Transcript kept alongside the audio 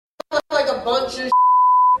a bunch of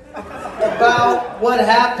about what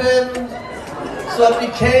happened. So it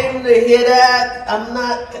became the hit act.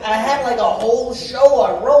 I had like a whole show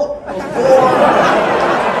I wrote before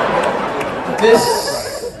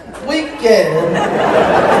this weekend.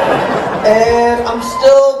 And I'm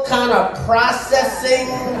still kind of processing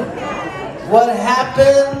what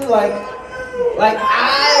happened.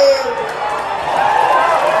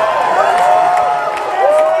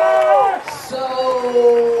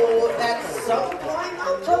 So at some point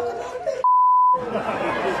I'll talk about this.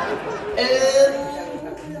 And,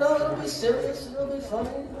 it'll be serious, it'll be funny.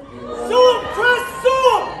 Sue him, Chris, sue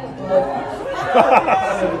him!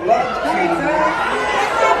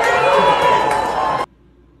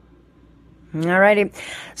 All righty.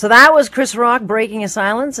 So that was Chris Rock breaking his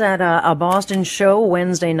silence at a Boston show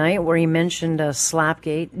Wednesday night where he mentioned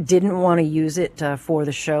Slapgate. Didn't want to use it for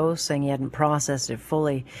the show, saying he hadn't processed it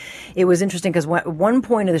fully. It was interesting because at one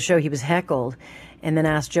point of the show he was heckled and then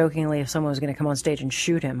asked jokingly if someone was going to come on stage and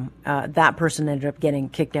shoot him. That person ended up getting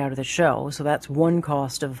kicked out of the show. So that's one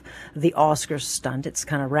cost of the Oscars stunt. It's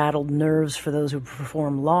kind of rattled nerves for those who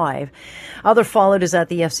perform live. Other fallout is that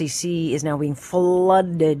the FCC is now being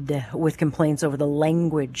flooded with complaints over the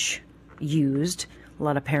language used. A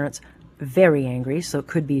lot of parents very angry, so it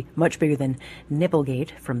could be much bigger than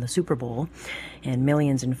Nipplegate from the Super Bowl, and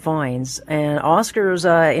millions in fines. And Oscars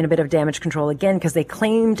in a bit of damage control again because they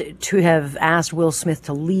claimed to have asked Will Smith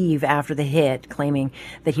to leave after the hit, claiming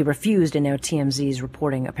that he refused, and now TMZ is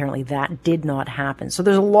reporting apparently that did not happen. So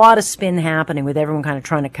there's a lot of spin happening with everyone kind of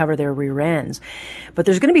trying to cover their rear ends. But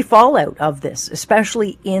there's going to be fallout of this,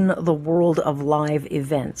 especially in the world of live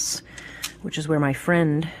events, which is where my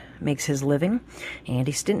friend makes his living.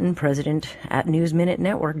 Andy Stinton, president at News Minute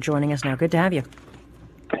Network, joining us now. Good to have you.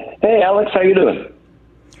 Hey, Alex, how you doing?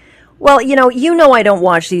 Well, you know I don't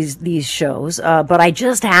watch these shows, but I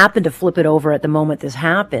just happened to flip it over at the moment this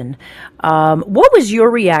happened. What was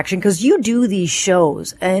your reaction? Because you do these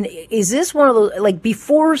shows, and is this one of those, like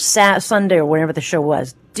before Sunday or whenever the show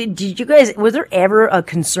was, did you guys, was there ever a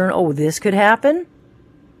concern, this could happen?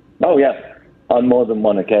 Oh, yeah, on more than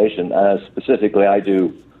one occasion. Specifically, I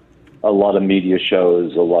do a lot of media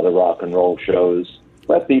shows, a lot of rock and roll shows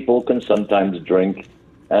where people can sometimes drink,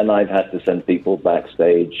 and I've had to send people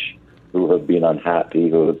backstage who have been unhappy,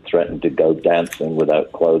 who have threatened to go dancing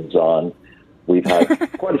without clothes on. We've had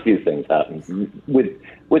quite a few things happen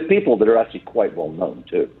with people that are actually quite well known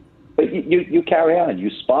too. But you carry on, you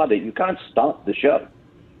spot it, you can't stop the show.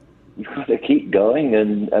 You've got to keep going,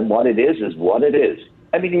 and what it is what it is.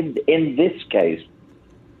 I mean, in this case,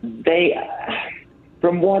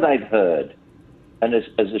 from what I've heard, and as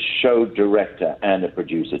a show director and a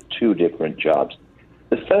producer, two different jobs,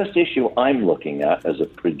 the first issue I'm looking at as a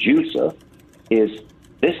producer is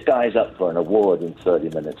this guy's up for an award in 30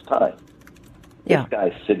 minutes' time. Yeah. This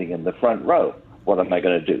guy's sitting in the front row. What am I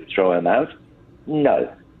going to do? Throw him out? No.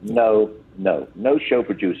 No show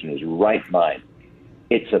producer in his right mind.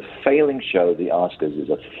 It's a failing show. The Oscars is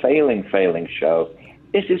a failing show.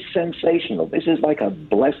 This is sensational. This is like a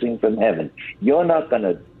blessing from heaven. You're not going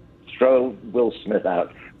to throw Will Smith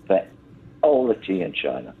out for all the tea in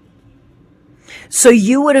China. So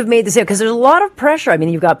you would have made the same, because there's a lot of pressure. I mean,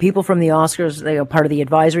 you've got people from the Oscars, they are part of the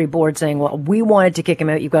advisory board, saying, well, we wanted to kick him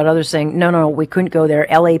out. You've got others saying, no, we couldn't go there.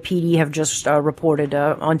 LAPD have just reported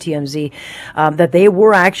on TMZ that they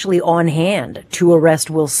were actually on hand to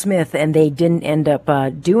arrest Will Smith, and they didn't end up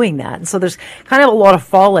doing that. And so there's kind of a lot of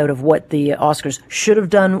fallout of what the Oscars should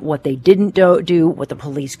have done, what they didn't do, what the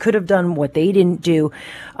police could have done, what they didn't do.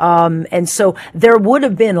 And so there would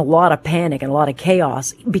have been a lot of panic and a lot of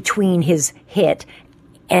chaos between his hit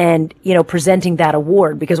and, presenting that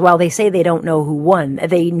award, because while they say they don't know who won,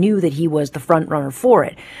 they knew that he was the front runner for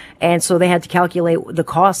it. And so they had to calculate the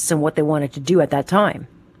costs and what they wanted to do at that time.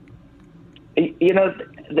 The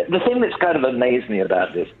thing that's kind of amazed me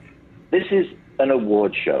about this is an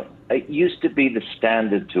award show. It used to be the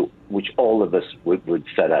standard to which all of us would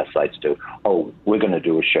set our sights to. Oh, we're going to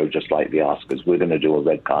do a show just like the Oscars. We're going to do a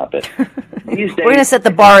red carpet. These days, we're going to set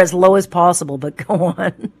the bar as low as possible, but go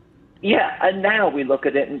on. Yeah, and now we look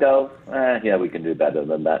at it and go, we can do better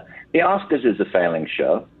than that. The Oscars is a failing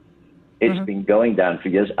show. It's been going down for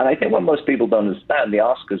years. And I think what most people don't understand, the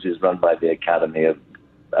Oscars is run by the Academy of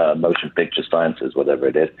Motion Picture Sciences, whatever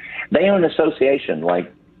it is. They are an association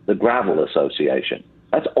like the Gravel Association.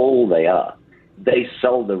 That's all they are. They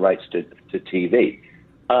sold the rights to TV.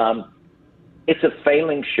 It's a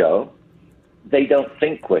failing show. They don't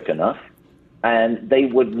think quick enough. And they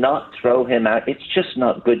would not throw him out. It's just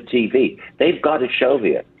not good TV. They've got a show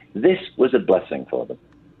here. This was a blessing for them.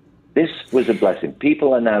 This was a blessing.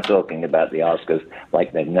 People are now talking about the Oscars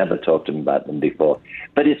like they've never talked about them before.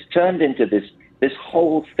 But it's turned into this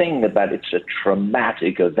whole thing about it's a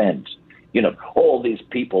traumatic event. You know, all these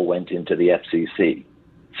people went into the FCC.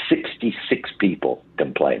 66 people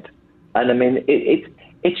complained. And I mean,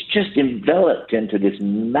 it's just enveloped into this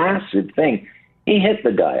massive thing. He hit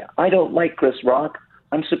the guy. I don't like Chris Rock.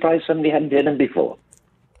 I'm surprised somebody hadn't hit him before.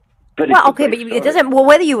 But it doesn't. Well,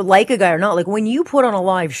 whether you like a guy or not, like when you put on a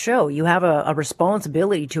live show, you have a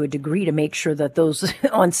responsibility to a degree to make sure that those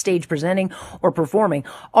on stage presenting or performing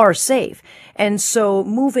are safe. And so,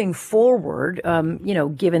 moving forward,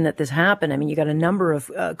 given that this happened, I mean, you got a number of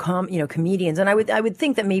comedians, and I would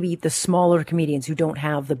think that maybe the smaller comedians who don't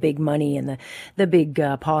have the big money and the big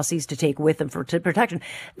posses to take with them for protection,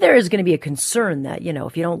 there is going to be a concern that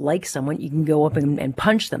if you don't like someone, you can go up and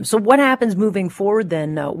punch them. So, what happens moving forward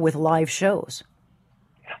then with live shows?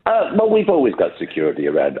 Well, we've always got security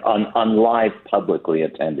around on live, publicly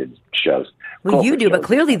attended shows. Well, you do, but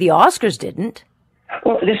clearly the Oscars didn't.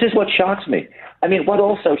 Well, this is what shocks me. I mean, what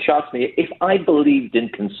also shocks me, if I believed in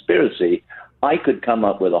conspiracy, I could come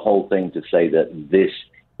up with a whole thing to say that this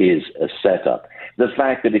is a setup. The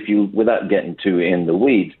fact that without getting too in the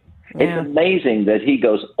weeds, it's amazing that he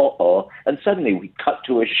goes, uh-oh, and suddenly we cut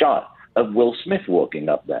to a shot of Will Smith walking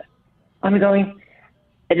up there. I'm going,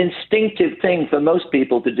 an instinctive thing for most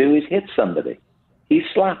people to do is hit somebody. He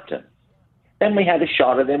slapped him. Then we had a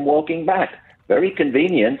shot of him walking back. Very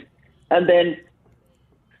convenient. And then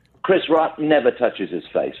Chris Rock never touches his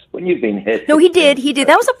face. When you've been hit... No, he did.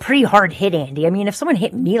 That was a pretty hard hit, Andy. I mean, if someone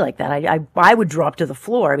hit me like that, I would drop to the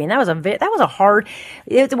floor. I mean, that was a hard...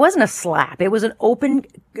 It wasn't a slap. It was an open,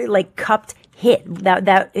 cupped hit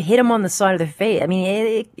that hit him on the side of the face. I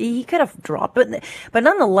mean, he could have dropped, but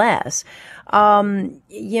nonetheless,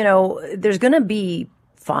 there's going to be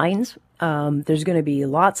fines. There's going to be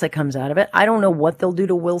lots that comes out of it. I don't know what they'll do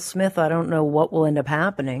to Will Smith. I don't know what will end up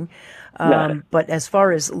happening. But as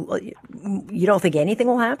far as, you don't think anything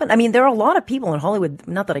will happen? I mean, there are a lot of people in Hollywood,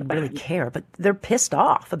 not that I really care, but they're pissed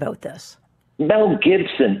off about this. Mel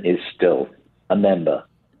Gibson is still a member.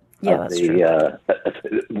 Yeah, that's true.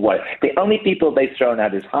 The only people they've thrown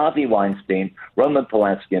out is Harvey Weinstein, Roman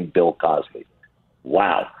Polanski, and Bill Cosby.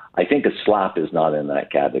 Wow. I think a slap is not in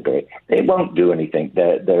that category. They won't do anything.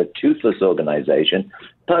 They're a toothless organization.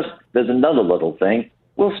 Plus, there's another little thing.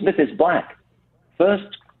 Will Smith is black.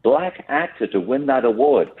 First black actor to win that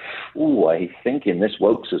award. Ooh, I think in this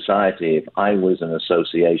woke society, if I was an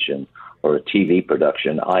association or a TV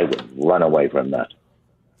production, I would run away from that.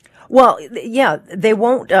 Well, yeah, they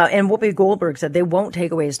won't, and Whoopi Goldberg said they won't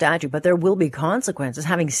take away his statue, but there will be consequences.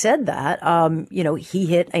 Having said that, he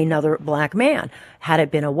hit another black man. Had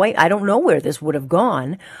it been a white, I don't know where this would have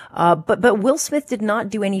gone. But Will Smith did not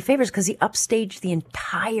do any favors because he upstaged the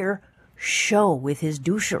entire show with his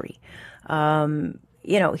douchery.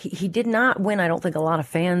 He did not win, I don't think, a lot of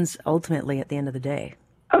fans ultimately at the end of the day.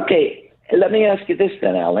 Okay, let me ask you this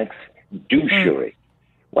then, Alex. Douchery.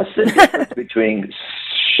 What's the difference between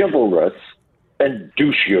chivalrous and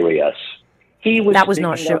doucherious? That was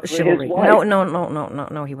not chivalry.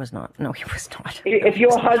 No, he was not. No, he was not. If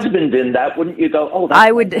your husband did that, wouldn't you go, oh, that's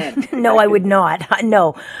I would. No, I would not.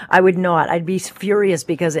 No, I would not. I'd be furious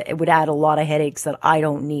because it would add a lot of headaches that I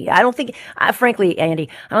don't need. I don't think, frankly, Andy,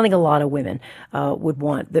 I don't think a lot of women would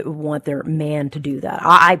want their man to do that.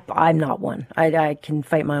 I'm not one. I can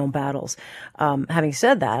fight my own battles. Having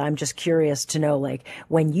said that, I'm just curious to know,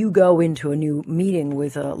 when you go into a new meeting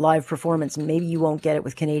with a live performance, and maybe you won't get it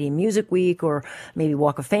with Canadian Music Week or maybe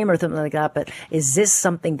Walk of Fame or something like that, but is this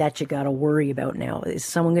something that you got to worry about now? Is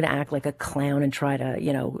someone going to act like a clown and try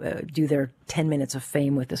to, do their 10 minutes of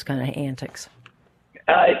fame with this kind of antics?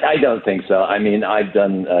 I don't think so. I mean, I've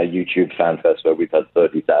done YouTube Fan Fest where we've had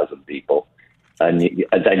 30,000 people, and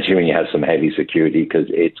eventually when you have some heavy security because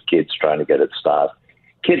it's kids trying to get at stars.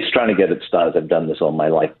 Kids trying to get at stars, I've done this all my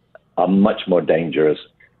life, are much more dangerous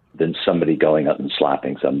than somebody going up and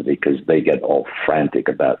slapping somebody because they get all frantic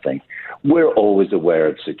about things. We're always aware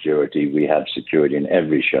of security. We have security in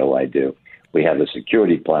every show I do. We have a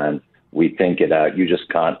security plan. We think it out. You just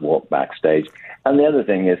can't walk backstage. And the other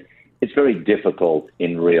thing is, it's very difficult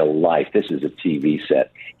in real life. This is a TV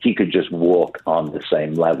set. He could just walk on the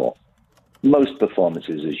same level. Most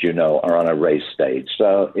performances, as you know, are on a race stage.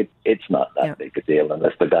 So it's not that big a deal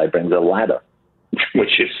unless the guy brings a ladder,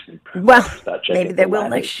 which is... Well, maybe they will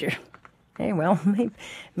next year. Hey, well,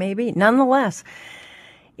 maybe. Nonetheless,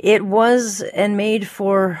 It was and made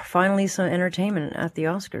for finally some entertainment at the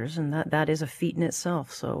Oscars, and that is a feat in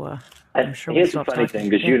itself. So I'm sure here's the funny thing,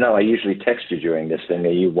 because I usually text you during this thing. Are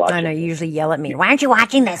you watching? I know, you usually yell at me. Why aren't you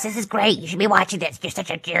watching this? This is great. You should be watching this. You're such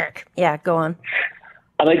a jerk. Yeah, go on.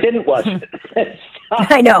 And I didn't watch it.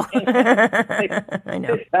 I know. I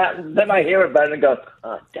know. Then I hear about it and go,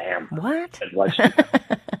 oh, damn. What?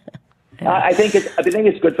 I think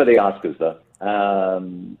it's good for the Oscars, though.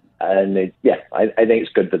 I think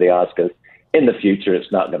it's good for the Oscars. In the future,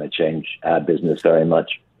 it's not going to change our business very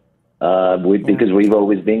much because we've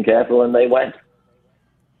always been careful, and they went.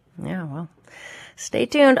 Yeah, well, stay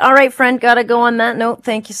tuned. All right, friend, got to go on that note.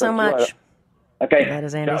 Thank you so much. Okay. That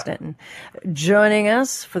is Andy Stanton joining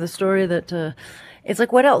us for the story that it's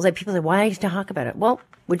like, what else? Like, people say, why do you talk about it? Well,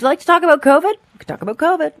 would you like to talk about COVID? We could talk about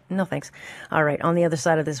COVID. No, thanks. All right. On the other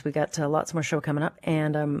side of this, we got lots more show coming up.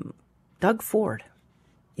 And Doug Ford,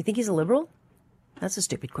 you think he's a liberal? That's a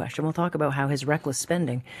stupid question. We'll talk about how his reckless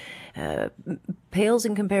spending pales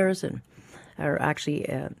in comparison, or actually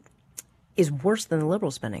is worse than the liberal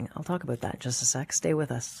spending. I'll talk about that in just a sec. Stay with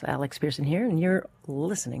us. Alex Pearson here, and you're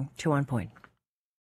listening to On Point.